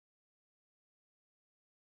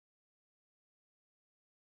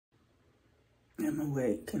I'm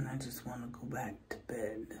awake and I just want to go back to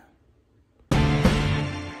bed.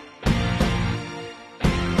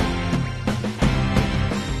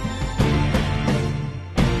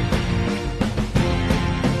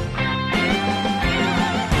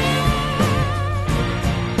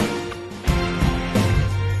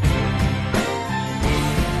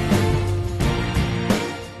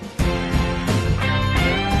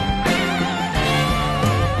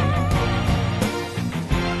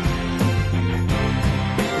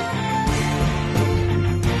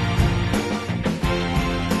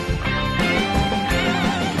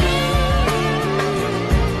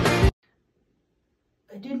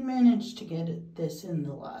 To get this in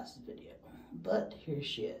the last video, but here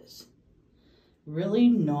she is. Really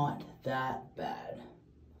not that bad.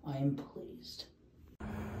 I am pleased.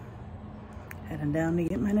 Heading down to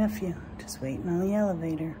get my nephew. Just waiting on the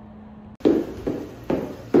elevator.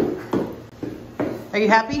 Are you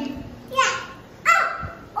happy? Yeah.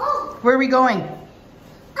 Oh. Oh. Where are we going?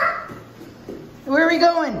 Where are we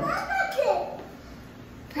going?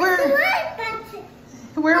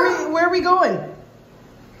 Where are we going?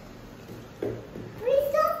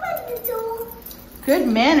 Good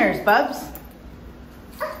manners, Bubs.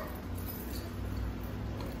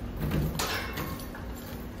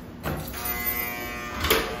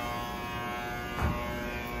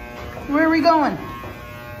 Where are we going?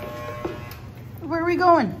 Where are we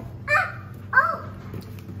going? Oh.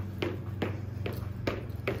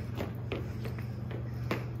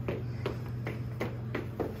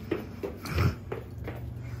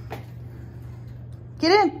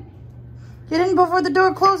 Get in. Get in before the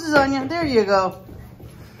door closes on you. There you go.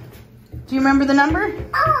 Do you remember the number?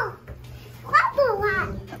 Oh, number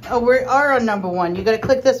 1. Oh, we are on number 1. You got to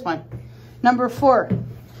click this one. Number 4.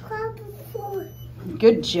 Number 4.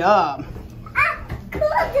 Good job.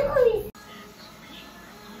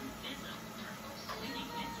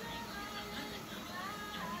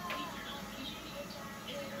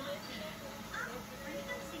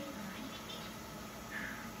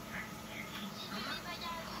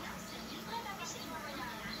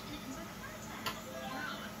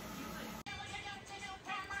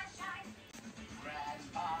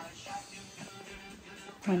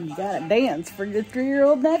 When you gotta dance for your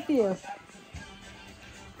 3-year-old nephew.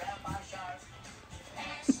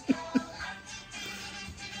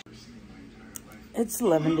 It's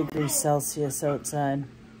 11 degrees Celsius outside.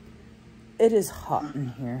 It is hot in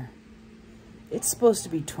here. It's supposed to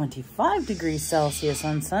be 25 degrees Celsius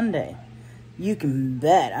on Sunday. You can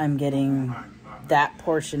bet I'm getting that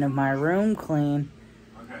portion of my room clean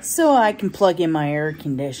so I can plug in my air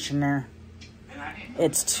conditioner.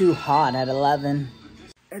 It's too hot at 11.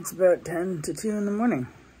 It's about 10 to 2 in the morning.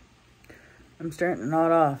 I'm starting to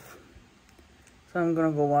nod off. So I'm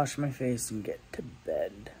gonna go wash my face and get to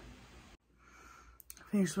bed.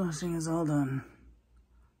 Face washing is all done.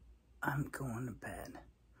 I'm going to bed.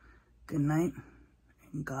 Good night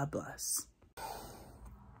and God bless.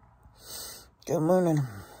 Good morning.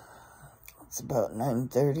 It's about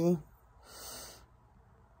 9:30.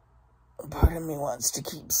 Part of me wants to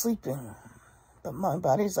keep sleeping. But my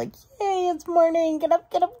body's like, yay, it's morning. Get up,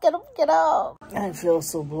 get up, get up, get up. I feel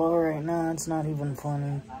so low right now. It's not even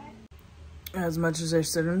funny. As much as I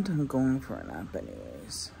shouldn't, I'm going for a nap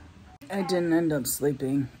anyways. I didn't end up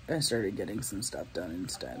sleeping. I started getting some stuff done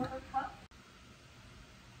instead.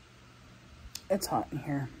 It's hot in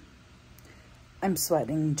here. I'm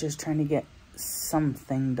sweating, just trying to get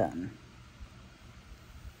something done.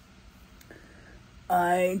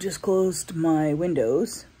 I just closed my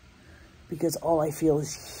windows because all I feel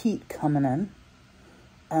is heat coming in,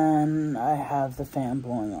 and I have the fan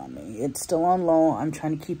blowing on me. It's still on low. I'm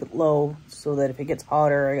trying to keep it low so that if it gets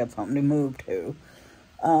hotter, I got something to move to.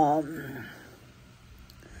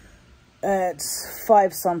 It's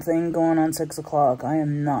 5-something, going on 6 o'clock. I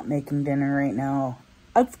am not making dinner right now.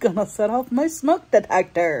 I was gonna set off my smoke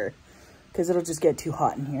detector because it'll just get too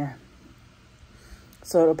hot in here.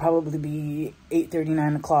 So it'll probably be 8:30,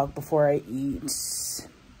 9 o'clock before I eat.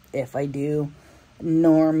 If I do.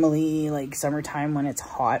 Normally, like summertime when it's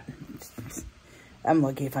hot, I'm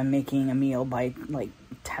lucky if I'm making a meal by like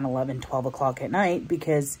 10, 11, 12 o'clock at night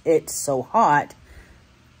because it's so hot.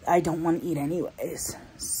 I don't want to eat anyways.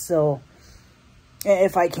 So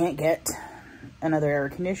if I can't get another air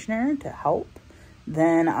conditioner to help,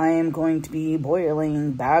 then I am going to be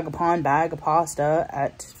boiling bag upon bag of pasta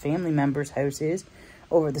at family members' houses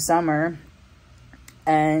over the summer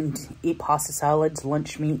and eat pasta salads,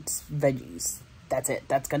 lunch meats, veggies. That's it.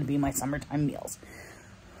 That's going to be my summertime meals.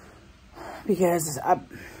 Because I'm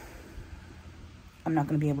not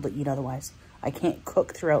going to be able to eat otherwise. I can't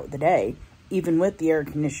cook throughout the day, even with the air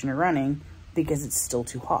conditioner running, because it's still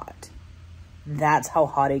too hot. That's how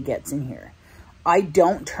hot it gets in here. I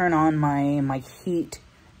don't turn on my heat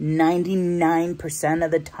 99%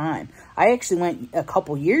 of the time. I actually went a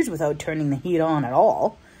couple years without turning the heat on at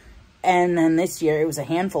all. And then this year, it was a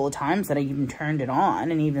handful of times that I even turned it on.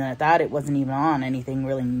 And even at that, it wasn't even on anything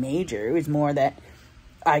really major. It was more that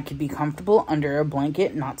I could be comfortable under a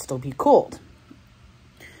blanket and not still be cold.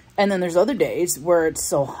 And then there's other days where it's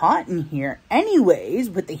so hot in here anyways,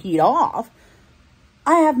 with the heat off,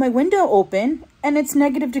 I have my window open and it's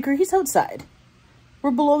 -degrees outside. We're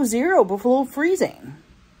below zero, below freezing.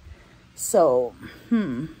 So, it's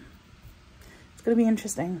going to be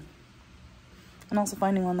interesting. And also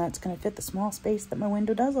finding one that's going to fit the small space that my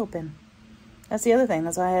window does open. That's the other thing.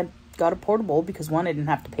 That's why I had got a portable, because one, I didn't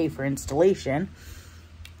have to pay for installation.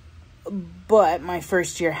 But my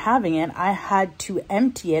first year having it, I had to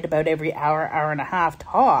empty it about every hour, hour and a half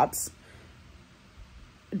tops,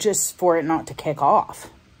 just for it not to kick off.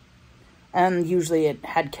 And usually it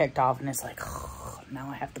had kicked off and it's like, oh, now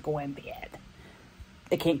I have to go empty it.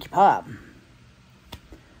 It can't keep up.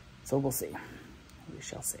 So we'll see. We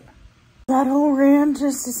shall see. That whole rant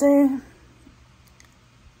just to say,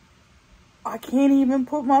 I can't even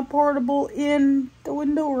put my portable in the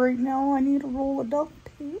window right now. I need a roll of duct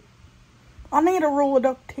tape. I need a roll of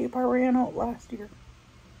duct tape. I ran out last year.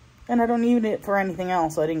 And I don't need it for anything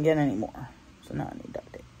else, so I didn't get any more. So now I need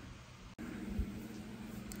duct tape.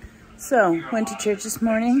 So, went to church this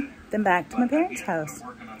morning, then back to my parents' house.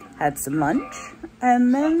 Had some lunch,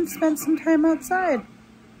 and then spent some time outside.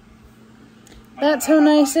 That's how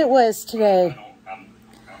nice it was today.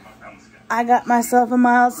 I got myself a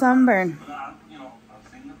mild sunburn.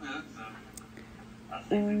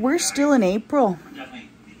 We're still in April,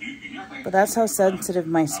 but that's how sensitive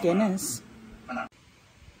my skin is.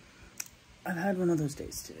 I've had one of those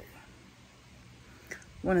days today.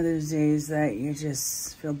 One of those days that you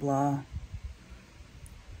just feel blah,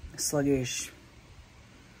 sluggish.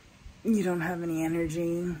 You don't have any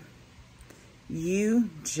energy. You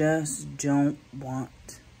just don't want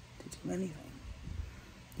to do anything.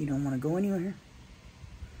 You don't want to go anywhere.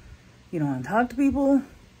 You don't want to talk to people.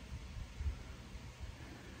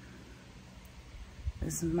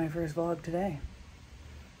 This is my first vlog today.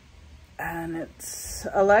 And it's,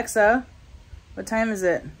 Alexa, what time is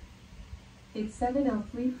it? It's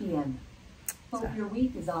 7:03 p.m. Hope your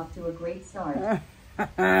week is off to a great start.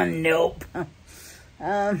 Nope.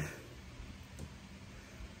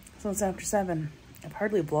 So it's after 7. I've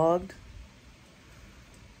hardly vlogged.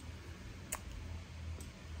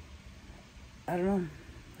 I don't know.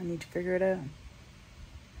 I need to figure it out.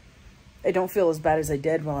 I don't feel as bad as I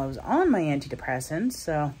did while I was on my antidepressants,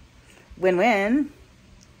 so win-win.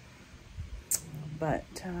 But,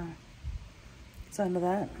 some of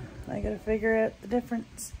that, I gotta figure out the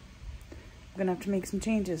difference. I'm gonna have to make some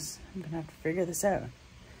changes. I'm gonna have to figure this out.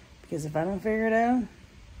 Because if I don't figure it out,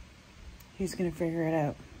 who's gonna figure it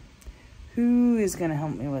out? Who is gonna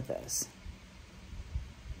help me with this?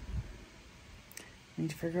 I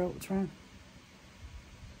need to figure out what's wrong.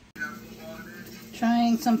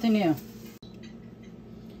 Trying something new.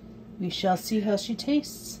 We shall see how she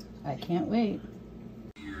tastes. I can't wait.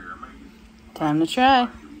 Time to try.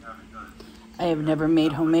 I have never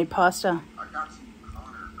made homemade pasta.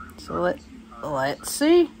 So let's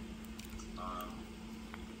see.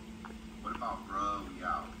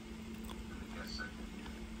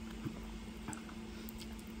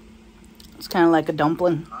 It's kind of like a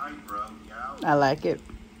dumpling. I like it.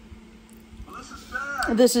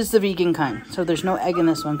 This is the vegan kind, so there's no egg in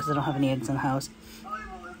this one because I don't have any eggs in the house.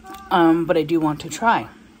 But I do want to try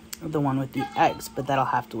the one with the eggs, but that'll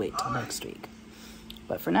have to wait till next week.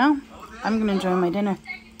 But for now, I'm going to enjoy my dinner.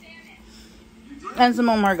 And some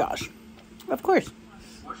oh my gosh. Of course.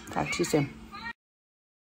 Talk to you soon.